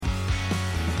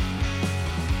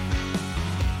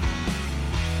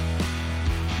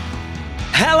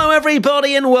Hello,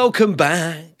 everybody, and welcome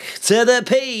back to the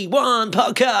P1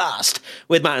 podcast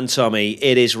with Matt and Tommy.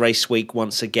 It is race week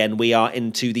once again. We are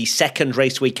into the second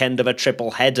race weekend of a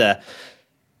triple header,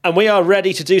 and we are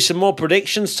ready to do some more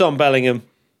predictions, Tom Bellingham.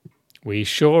 We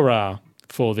sure are,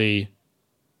 for the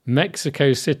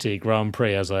Mexico City Grand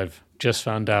Prix, as I've just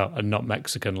found out, and not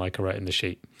Mexican like I wrote in the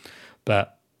sheet.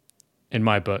 But in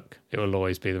my book, it will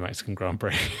always be the Mexican Grand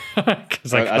Prix. I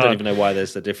don't even know why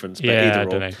there's the difference, but yeah, either or. I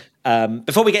don't know.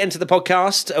 Before we get into the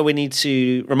podcast, we need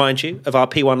to remind you of our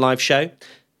P1 live show.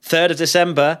 3rd of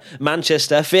December,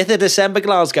 Manchester. 5th of December,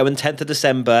 Glasgow. And 10th of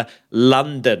December,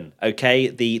 London. Okay,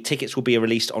 the tickets will be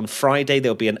released on Friday.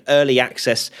 There'll be an early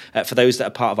access for those that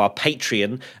are part of our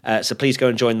Patreon. So please go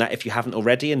and join that if you haven't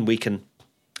already, and we can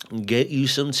get you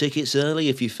some tickets early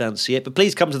if you fancy it. But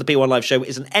please come to the P1 Live show.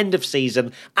 It's an end of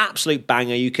season, absolute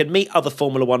banger. You can meet other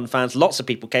Formula One fans. Lots of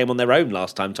people came on their own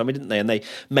last time, Tommy, didn't they? And they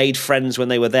made friends when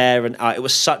they were there. And it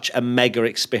was such a mega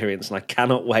experience. And I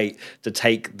cannot wait to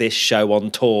take this show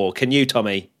on tour. Can you,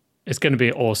 Tommy? It's going to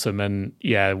be awesome. And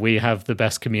yeah, we have the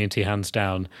best community hands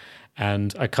down.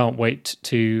 And I can't wait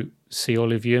to see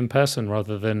all of you in person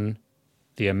rather than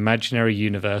the imaginary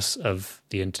universe of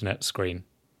the internet screen.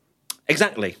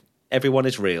 Exactly. Everyone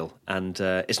is real. And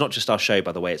it's not just our show,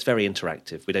 by the way. It's very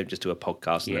interactive. We don't just do a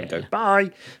podcast and then go,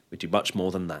 bye. We do much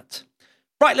more than that.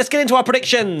 Right, let's get into our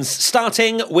predictions,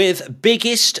 starting with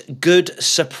biggest good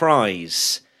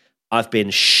surprise. I've been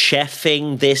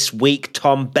chefing this week,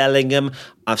 Tom Bellingham.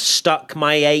 I've stuck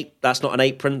my that's not an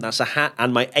apron, that's a hat,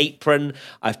 and my apron.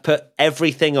 I've put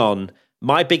everything on.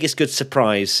 My biggest good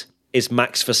surprise is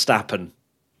Max Verstappen.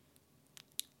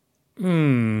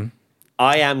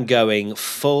 I am going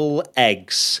full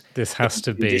eggs. This has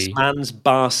to be this man's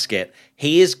basket.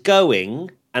 He is going,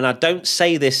 and I don't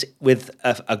say this with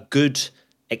a good,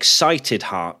 excited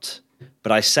heart,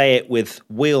 but I say it with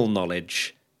wheel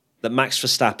knowledge that Max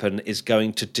Verstappen is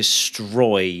going to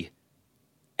destroy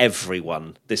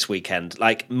everyone this weekend.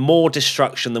 Like, more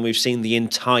destruction than we've seen the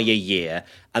entire year,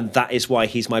 and that is why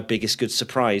he's my biggest good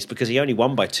surprise, because he only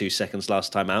won by 2 seconds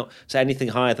last time out. So anything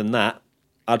higher than that,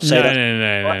 I'd say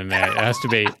no. It has to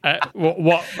be.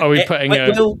 What are we putting?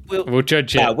 We'll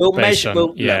judge it. We'll measure.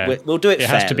 We'll do it. It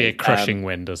has to be a crushing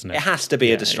win, doesn't it? It has to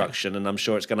be a destruction, and I'm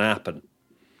sure it's going to happen.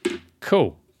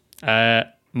 Cool.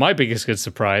 My biggest good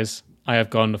surprise, I have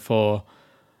gone for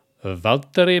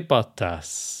Valtteri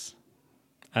Bottas.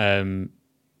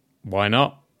 Why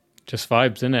not? Just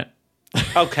vibes, innit?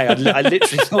 Okay, I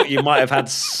literally thought you might have had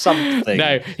something.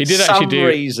 No, he did actually do.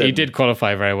 Reason. He did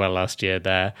qualify very well last year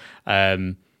there,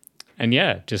 and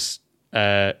yeah, just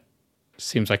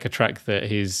seems like a track that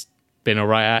he's been all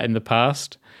right at in the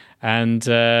past, and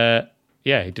yeah,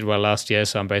 he did well last year.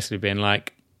 So I'm basically being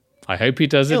like, I hope he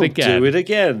does it again. Do it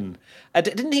again.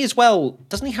 Didn't he as well?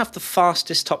 Doesn't he have the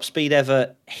fastest top speed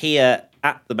ever here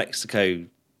at the Mexico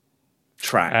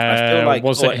track? I feel like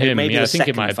was it him? Yeah, I think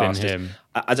it might have been him.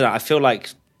 I don't know. I feel like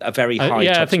a very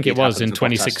high. I think it was in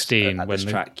 2016 when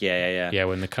the track. Yeah.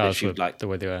 When the cars were like the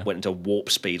way they were, went into warp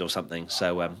speed or something.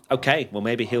 So okay, well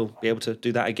maybe he'll be able to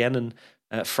do that again.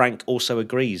 And Frank also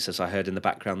agrees, as I heard in the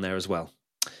background there as well.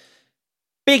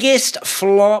 Biggest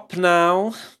flop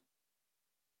now.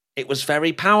 It was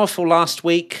very powerful last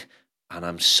week, and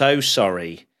I'm so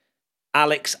sorry.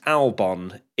 Alex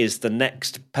Albon is the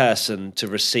next person to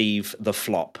receive the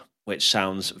flop, which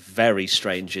sounds very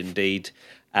strange indeed.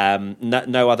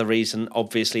 No other reason,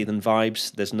 obviously, than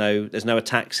vibes. There's no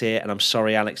attacks here, and I'm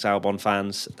sorry, Alex Albon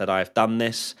fans, that I've done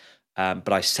this,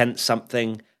 but I sense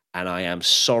something, and I am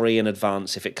sorry in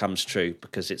advance if it comes true,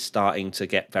 because it's starting to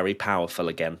get very powerful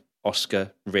again.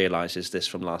 Oscar realises this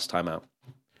from last time out.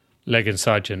 Logan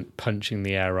Sargent punching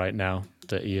the air right now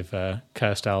that you've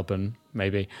cursed Albon,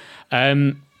 maybe.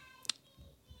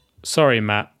 Sorry,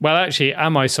 Matt. Well, actually,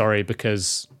 am I sorry?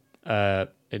 Because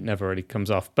it never really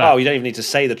comes off. But, you don't even need to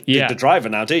say the driver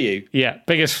now, do you? Yeah,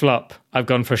 biggest flop. I've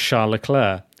gone for Charles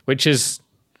Leclerc, which is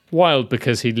wild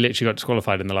because he literally got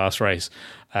disqualified in the last race.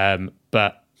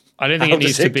 But I don't think it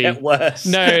needs to be worse.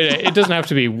 No, it doesn't have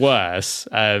to be worse.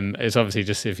 It's obviously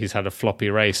just if he's had a floppy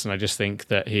race, and I just think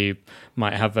that he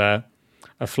might have a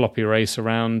floppy race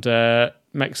around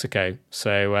Mexico.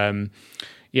 So I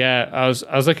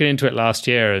was looking into it last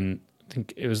year, and I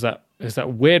think it was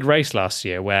that weird race last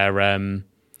year where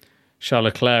Charles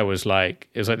Leclerc was like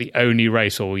the only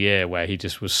race all year where he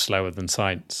just was slower than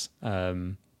Sainz.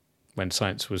 When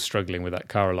Sainz was struggling with that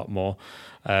car a lot more.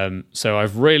 So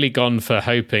I've really gone for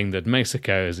hoping that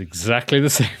Mexico is exactly the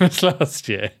same as last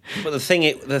year. But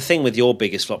the thing with your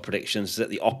biggest flop predictions is that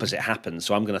the opposite happens.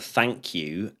 So I'm going to thank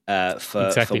you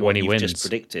for what you've just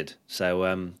predicted.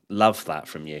 So love that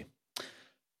from you.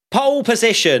 Pole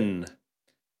position.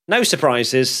 No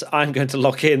surprises. I'm going to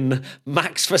lock in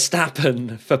Max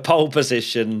Verstappen for pole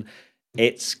position.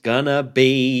 It's gonna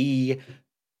be.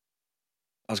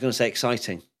 I was going to say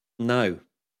exciting. No,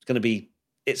 it's going to be.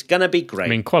 It's going to be great. I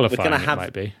mean, qualifying it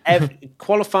might be.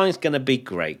 Qualifying is going to be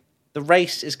great. The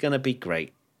race is going to be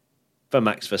great for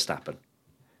Max Verstappen.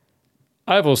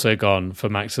 I've also gone for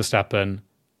Max Verstappen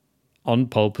on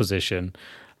pole position.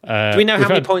 Do we know how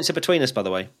many points are between us, by the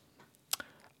way?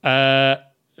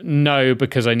 No,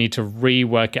 because I need to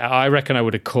rework it. I reckon I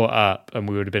would have caught up and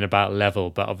we would have been about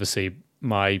level, but obviously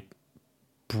my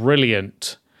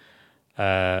brilliant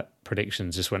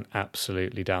predictions just went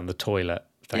absolutely down the toilet.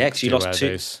 Yeah, because you lost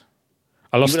two.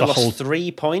 I lost the whole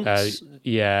 3 points.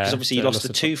 Yeah, because obviously you lost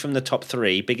the two from the top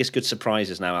three. Biggest good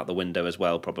surprises now out the window as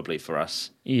well, probably for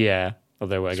us. Yeah,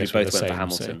 although I guess we both went for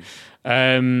Hamilton.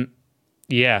 So,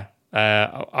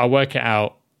 I'll work it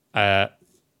out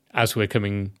as we're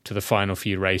coming to the final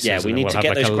few races. Yeah, we need to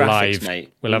get those graphics,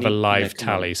 mate. We'll have a live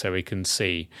tally so we can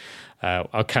see.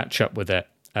 I'll catch up with it.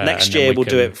 Next year we'll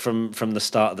do it from the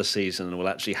start of the season, and we'll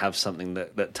actually have something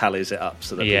that tallies it up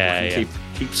so that people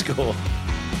can keep score.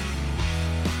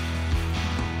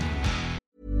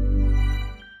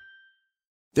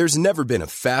 There's never been a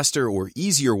faster or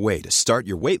easier way to start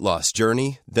your weight loss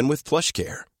journey than with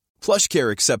PlushCare. PlushCare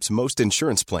accepts most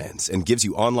insurance plans and gives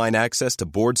you online access to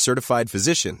board-certified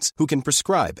physicians who can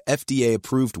prescribe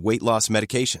FDA-approved weight loss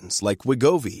medications like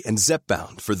Wegovy and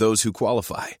Zepbound for those who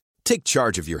qualify. Take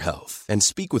charge of your health and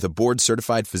speak with a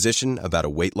board-certified physician about a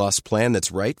weight loss plan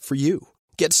that's right for you.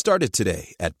 Get started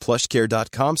today at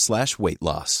plushcare.com/weight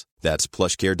loss. That's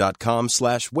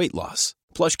plushcare.com/weight loss.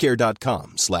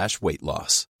 plushcare.com/weight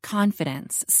loss.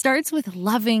 Confidence starts with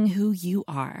loving who you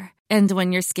are. And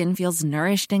when your skin feels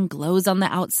nourished and glows on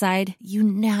the outside, you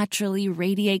naturally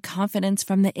radiate confidence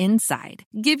from the inside.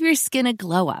 Give your skin a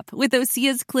glow up with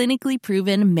Osea's clinically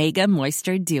proven Mega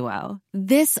Moisture Duo.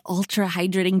 This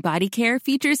ultra-hydrating body care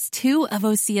features two of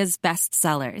Osea's best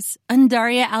sellers,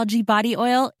 Undaria Algae Body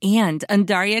Oil and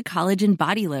Undaria Collagen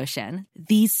Body Lotion.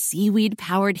 These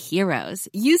seaweed-powered heroes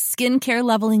use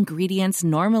skincare-level ingredients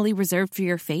normally reserved for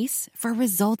your face for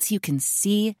results you can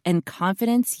see and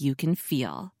confidence you can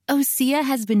feel. Osea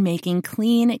has been making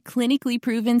clean, clinically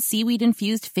proven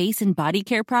seaweed-infused face and body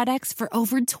care products for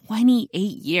over 28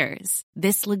 years.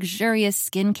 This luxurious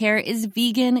skincare is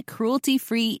vegan,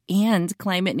 cruelty-free, and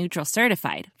climate-neutral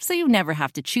certified, so you never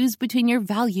have to choose between your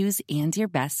values and your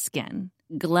best skin.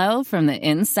 Glow from the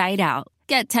inside out.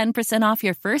 Get 10% off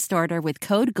your first order with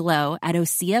code GLOW at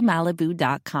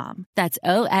OseaMalibu.com. That's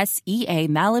OSEA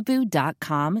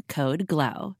Malibu.com, code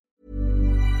GLOW.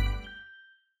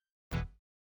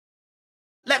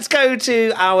 Let's go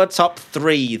to our top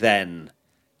three then.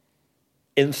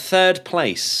 In third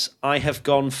place, I have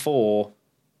gone for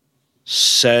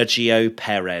Sergio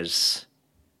Perez.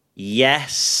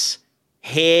 Yes,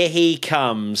 here he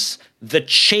comes. The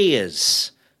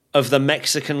cheers of the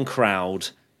Mexican crowd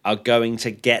are going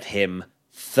to get him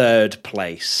third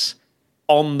place.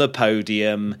 On the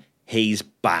podium, he's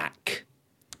back.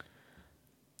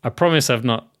 I promise I've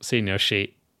not seen your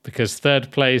sheet, because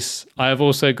third place, I have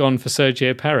also gone for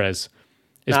Sergio Perez.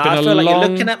 I feel like you're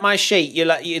looking at my sheet. You're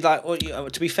like.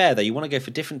 To be fair, though, you want to go for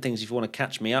different things if you want to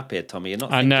catch me up here, Tommy. You're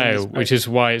not. I know, which is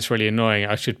why it's really annoying.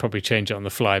 I should probably change it on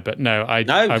the fly, but no, you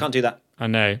can't do that. I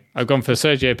know. I've gone for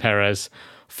Sergio Perez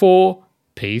for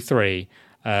P3.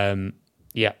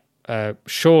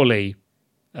 Surely,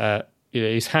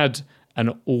 he's had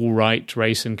an all right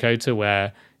race in Kota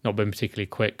where not been particularly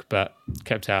quick, but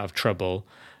kept out of trouble.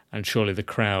 And surely the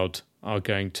crowd are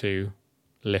going to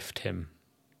lift him.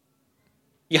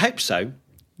 You hope so.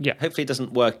 Yeah. Hopefully it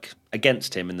doesn't work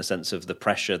against him in the sense of the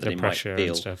pressure that he might feel.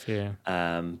 And stuff, yeah.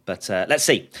 But let's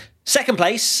see. Second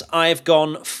place, I've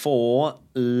gone for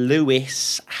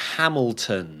Lewis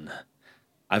Hamilton.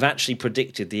 I've actually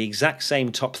predicted the exact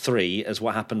same top three as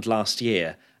what happened last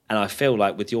year. And I feel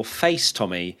like with your face,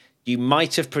 Tommy, you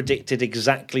might have predicted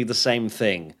exactly the same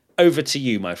thing. Over to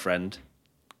you, my friend.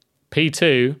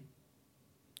 P2,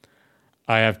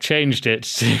 I have changed it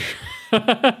to...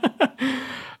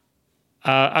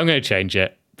 I'm going to change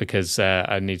it because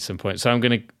I need some points. So I'm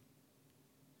going to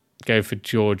go for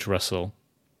George Russell.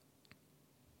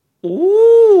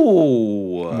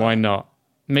 Ooh. Why not?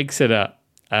 Mix it up.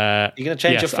 You're going to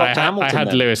change your flop to Hamilton? I had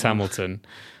then? Lewis Hamilton,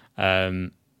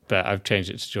 but I've changed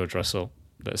it to George Russell.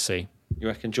 Let's see. You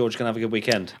reckon George can have a good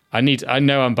weekend? I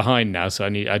know I'm behind now, so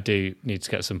I do need to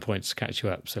get some points to catch you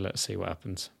up. So let's see what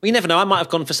happens. Well, you never know. I might have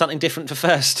gone for something different for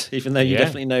first, even though you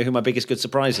definitely know who my biggest good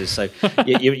surprise is. So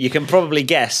you can probably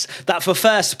guess that for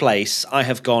first place, I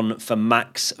have gone for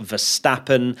Max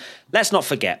Verstappen. Let's not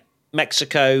forget,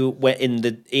 Mexico, we're in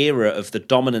the era of the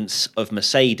dominance of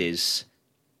Mercedes.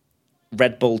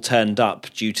 Red Bull turned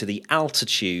up due to the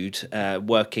altitude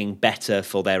working better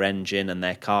for their engine and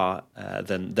their car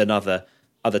than other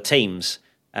teams.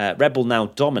 Red Bull now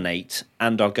dominate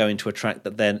and are going to a track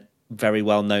that they're very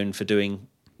well known for doing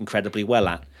incredibly well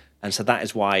at. And so that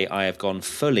is why I have gone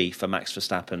fully for Max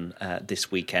Verstappen this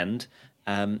weekend.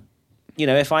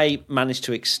 If I manage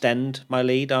to extend my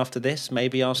lead after this,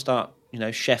 maybe I'll start,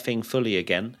 chefing fully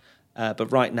again.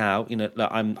 But right now,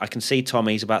 I can see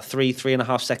Tommy's about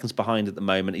 3.5 seconds behind at the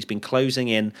moment. He's been closing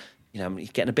in.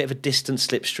 He's getting a bit of a distant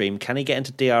slipstream. Can he get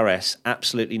into DRS?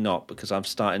 Absolutely not, because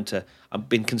I've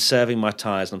been conserving my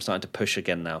tyres and I'm starting to push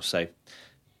again now. So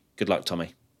good luck,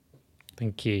 Tommy.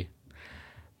 Thank you.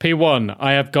 P1,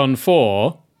 I have gone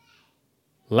for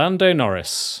Lando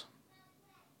Norris.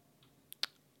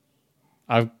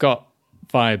 I've got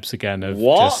vibes again of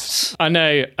what? I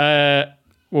know.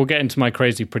 We'll get into my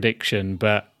crazy prediction,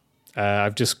 but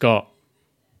I've just got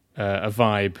a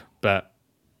vibe, but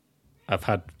I've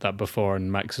had that before,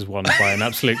 and Max has won by an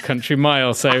absolute country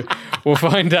mile, so we'll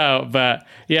find out. But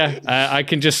yeah, I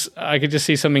can just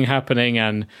see something happening,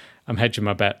 and I'm hedging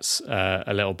my bets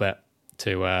a little bit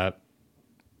to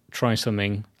try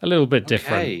something a little bit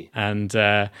different. Okay. And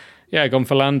I've gone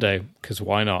for Lando, because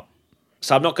why not?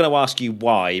 So I'm not going to ask you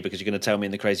why, because you're going to tell me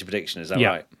in the crazy prediction, is that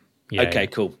right? Yeah, okay,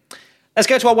 cool. Let's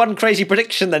go to our one crazy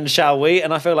prediction then, shall we?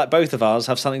 And I feel like both of ours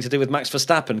have something to do with Max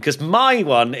Verstappen, because my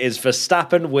one is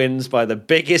Verstappen wins by the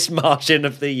biggest margin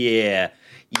of the year.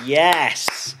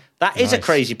 Yes! That is a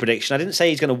crazy prediction. I didn't say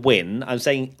he's going to win. I'm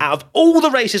saying out of all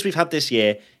the races we've had this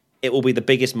year, it will be the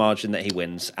biggest margin that he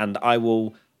wins. And I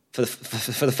will, for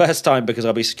the first time, because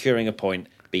I'll be securing a point,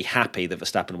 be happy that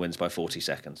Verstappen wins by 40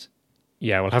 seconds.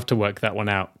 Yeah, we'll have to work that one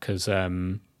out, because...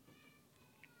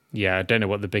 I don't know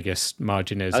what the biggest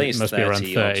margin is. I think it must be around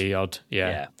 30 odd.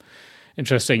 Yeah.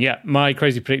 Interesting. Yeah, my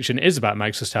crazy prediction is about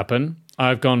Max Verstappen.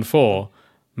 I've gone for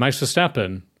Max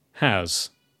Verstappen has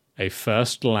a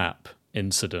first lap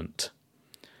incident.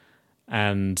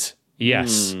 And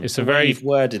yes, it's a very... You've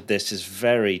worded this is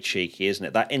very cheeky, isn't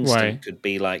it? That instant could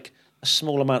be like a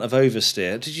small amount of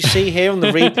oversteer. Did you see here on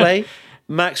the replay?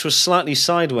 Max was slightly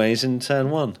sideways in turn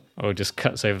one. Or just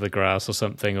cuts over the grass or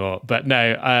something. But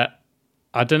no,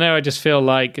 I don't know. I just feel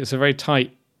like it's a very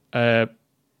tight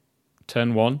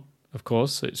turn one, of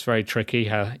course. It's very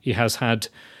tricky. He has had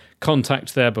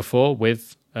contact there before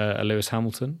with a Lewis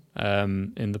Hamilton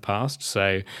in the past,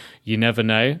 so you never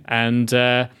know. And,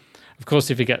 of course,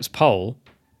 if he gets pole,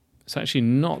 it's actually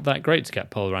not that great to get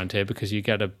pole around here, because you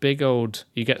get you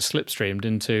get slipstreamed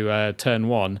into turn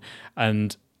one.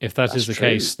 And if that's is the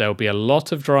case, there'll be a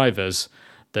lot of drivers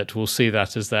that will see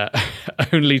that as their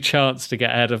only chance to get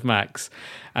ahead of Max,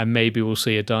 and maybe we'll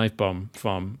see a dive bomb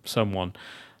from someone.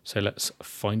 So let's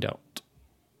find out.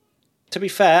 To be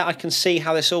fair, I can see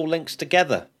how this all links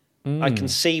together. I can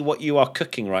see what you are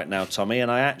cooking right now, Tommy,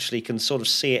 and I actually can sort of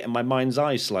see it in my mind's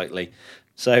eye slightly.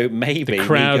 So maybe the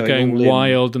crowd going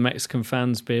wild, the Mexican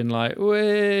fans being like,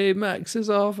 "Way, Max is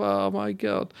off! Oh my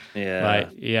god!" Yeah,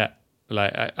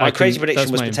 my crazy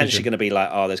prediction was potentially going to be like,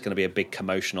 there's going to be a big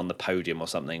commotion on the podium or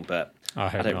something, but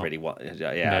I don't really want. I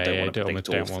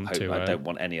don't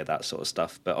want any of that sort of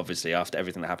stuff. But obviously, after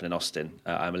everything that happened in Austin,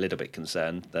 I'm a little bit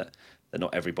concerned that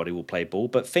not everybody will play ball.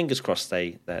 But fingers crossed,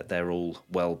 they're all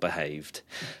well behaved.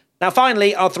 Now,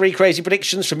 finally, our three crazy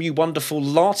predictions from you wonderful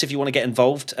lot. If you want to get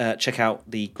involved, check out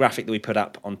the graphic that we put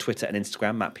up on Twitter and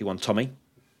Instagram, MattP1Tommy.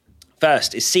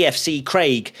 First is CFC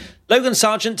Craig. Logan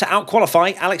Sargent to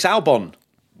out-qualify Alex Albon.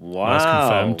 Wow. That's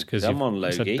confirmed, because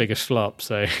you said biggest flop,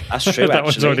 so that's true, that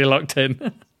one's already locked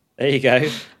in. There you go.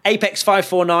 Apex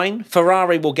 549.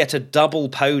 Ferrari will get a double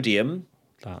podium.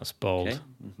 That's bold. Okay.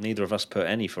 Neither of us put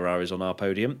any Ferraris on our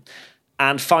podium.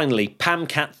 And finally,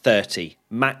 PamCat 30.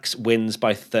 Max wins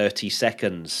by 30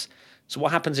 seconds. So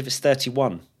what happens if it's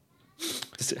 31?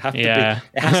 Does it have to be?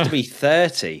 It has to be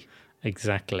 30.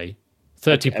 Exactly.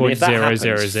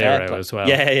 30.000 as well.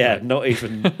 Yeah. Not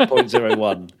even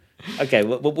 0.01. Okay,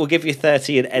 we'll give you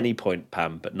 30 at any point,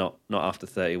 Pam, but not after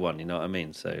 31, you know what I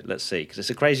mean? So let's see, because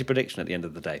it's a crazy prediction at the end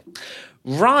of the day.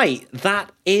 Right,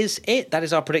 that is it. That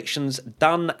is our predictions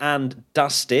done and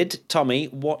dusted. Tommy,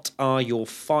 what are your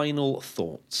final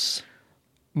thoughts?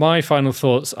 My final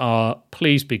thoughts are,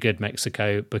 please be good,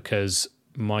 Mexico, because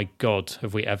my God,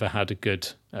 have we ever had a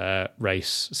good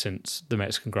race since the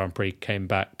Mexican Grand Prix came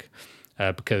back?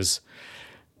 Because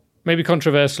maybe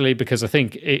controversially, because I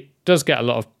think it does get a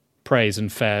lot of praise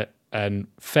and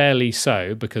fairly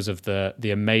so because of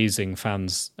the amazing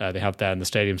fans they have there, and the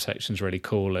stadium section is really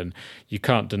cool, and you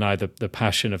can't deny the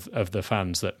passion of the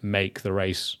fans that make the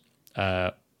race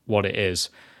what it is.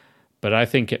 But I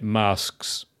think it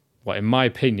masks what, in my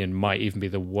opinion, might even be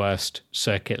the worst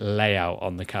circuit layout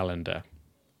on the calendar.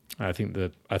 I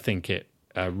think it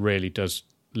really does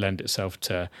lend itself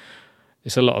to,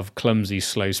 it's a lot of clumsy,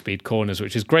 slow speed corners,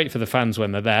 which is great for the fans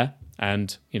when they're there,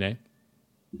 and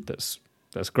that's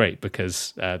great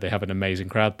because they have an amazing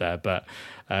crowd there. But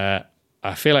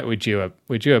I feel like we're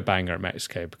due a banger at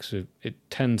Mexico because it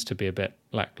tends to be a bit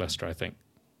lackluster, I think.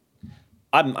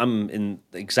 I'm in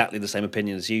exactly the same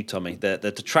opinion as you, Tommy.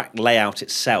 The track layout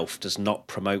itself does not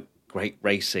promote great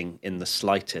racing in the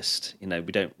slightest. We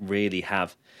don't really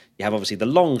have... You have obviously the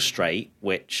long straight,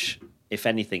 which, if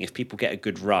anything, if people get a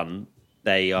good run,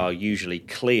 they are usually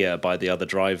clear by the other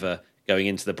driver going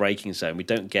into the braking zone.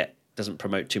 Doesn't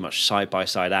promote too much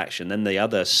side-by-side action. Then the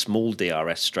other small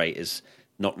DRS straight is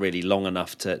not really long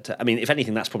enough to I mean, if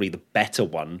anything, that's probably the better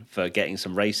one for getting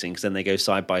some racing, because then they go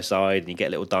side-by-side and you get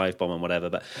a little dive bomb and whatever.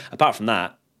 But apart from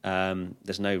that,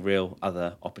 there's no real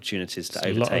other opportunities to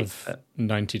overtake. A lot of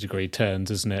 90-degree turns,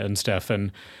 isn't it, and stuff.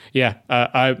 And yeah,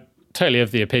 I totally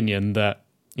of the opinion that,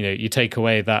 you take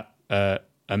away that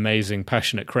amazing,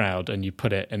 passionate crowd and you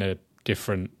put it in a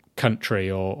different country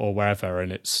or wherever,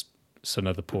 and it's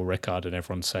another Paul Ricard, and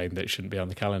everyone's saying that it shouldn't be on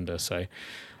the calendar. So,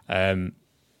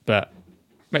 but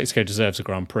Mexico deserves a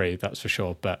Grand Prix, that's for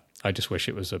sure. But I just wish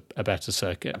it was a better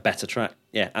circuit. A better track.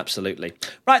 Yeah, absolutely.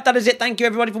 Right, that is it. Thank you,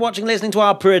 everybody, for watching, listening to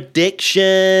our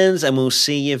predictions. And we'll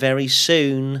see you very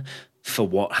soon for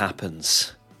What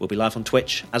Happens. We'll be live on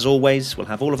Twitch. As always, we'll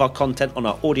have all of our content on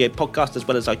our audio podcast as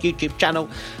well as our YouTube channel.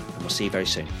 And we'll see you very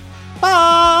soon.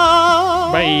 Bye!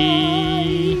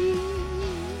 Bye!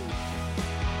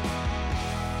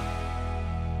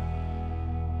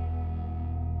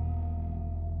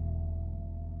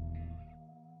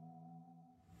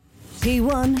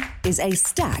 P1 is a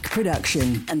Stack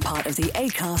production and part of the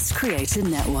Acast Creator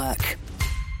Network.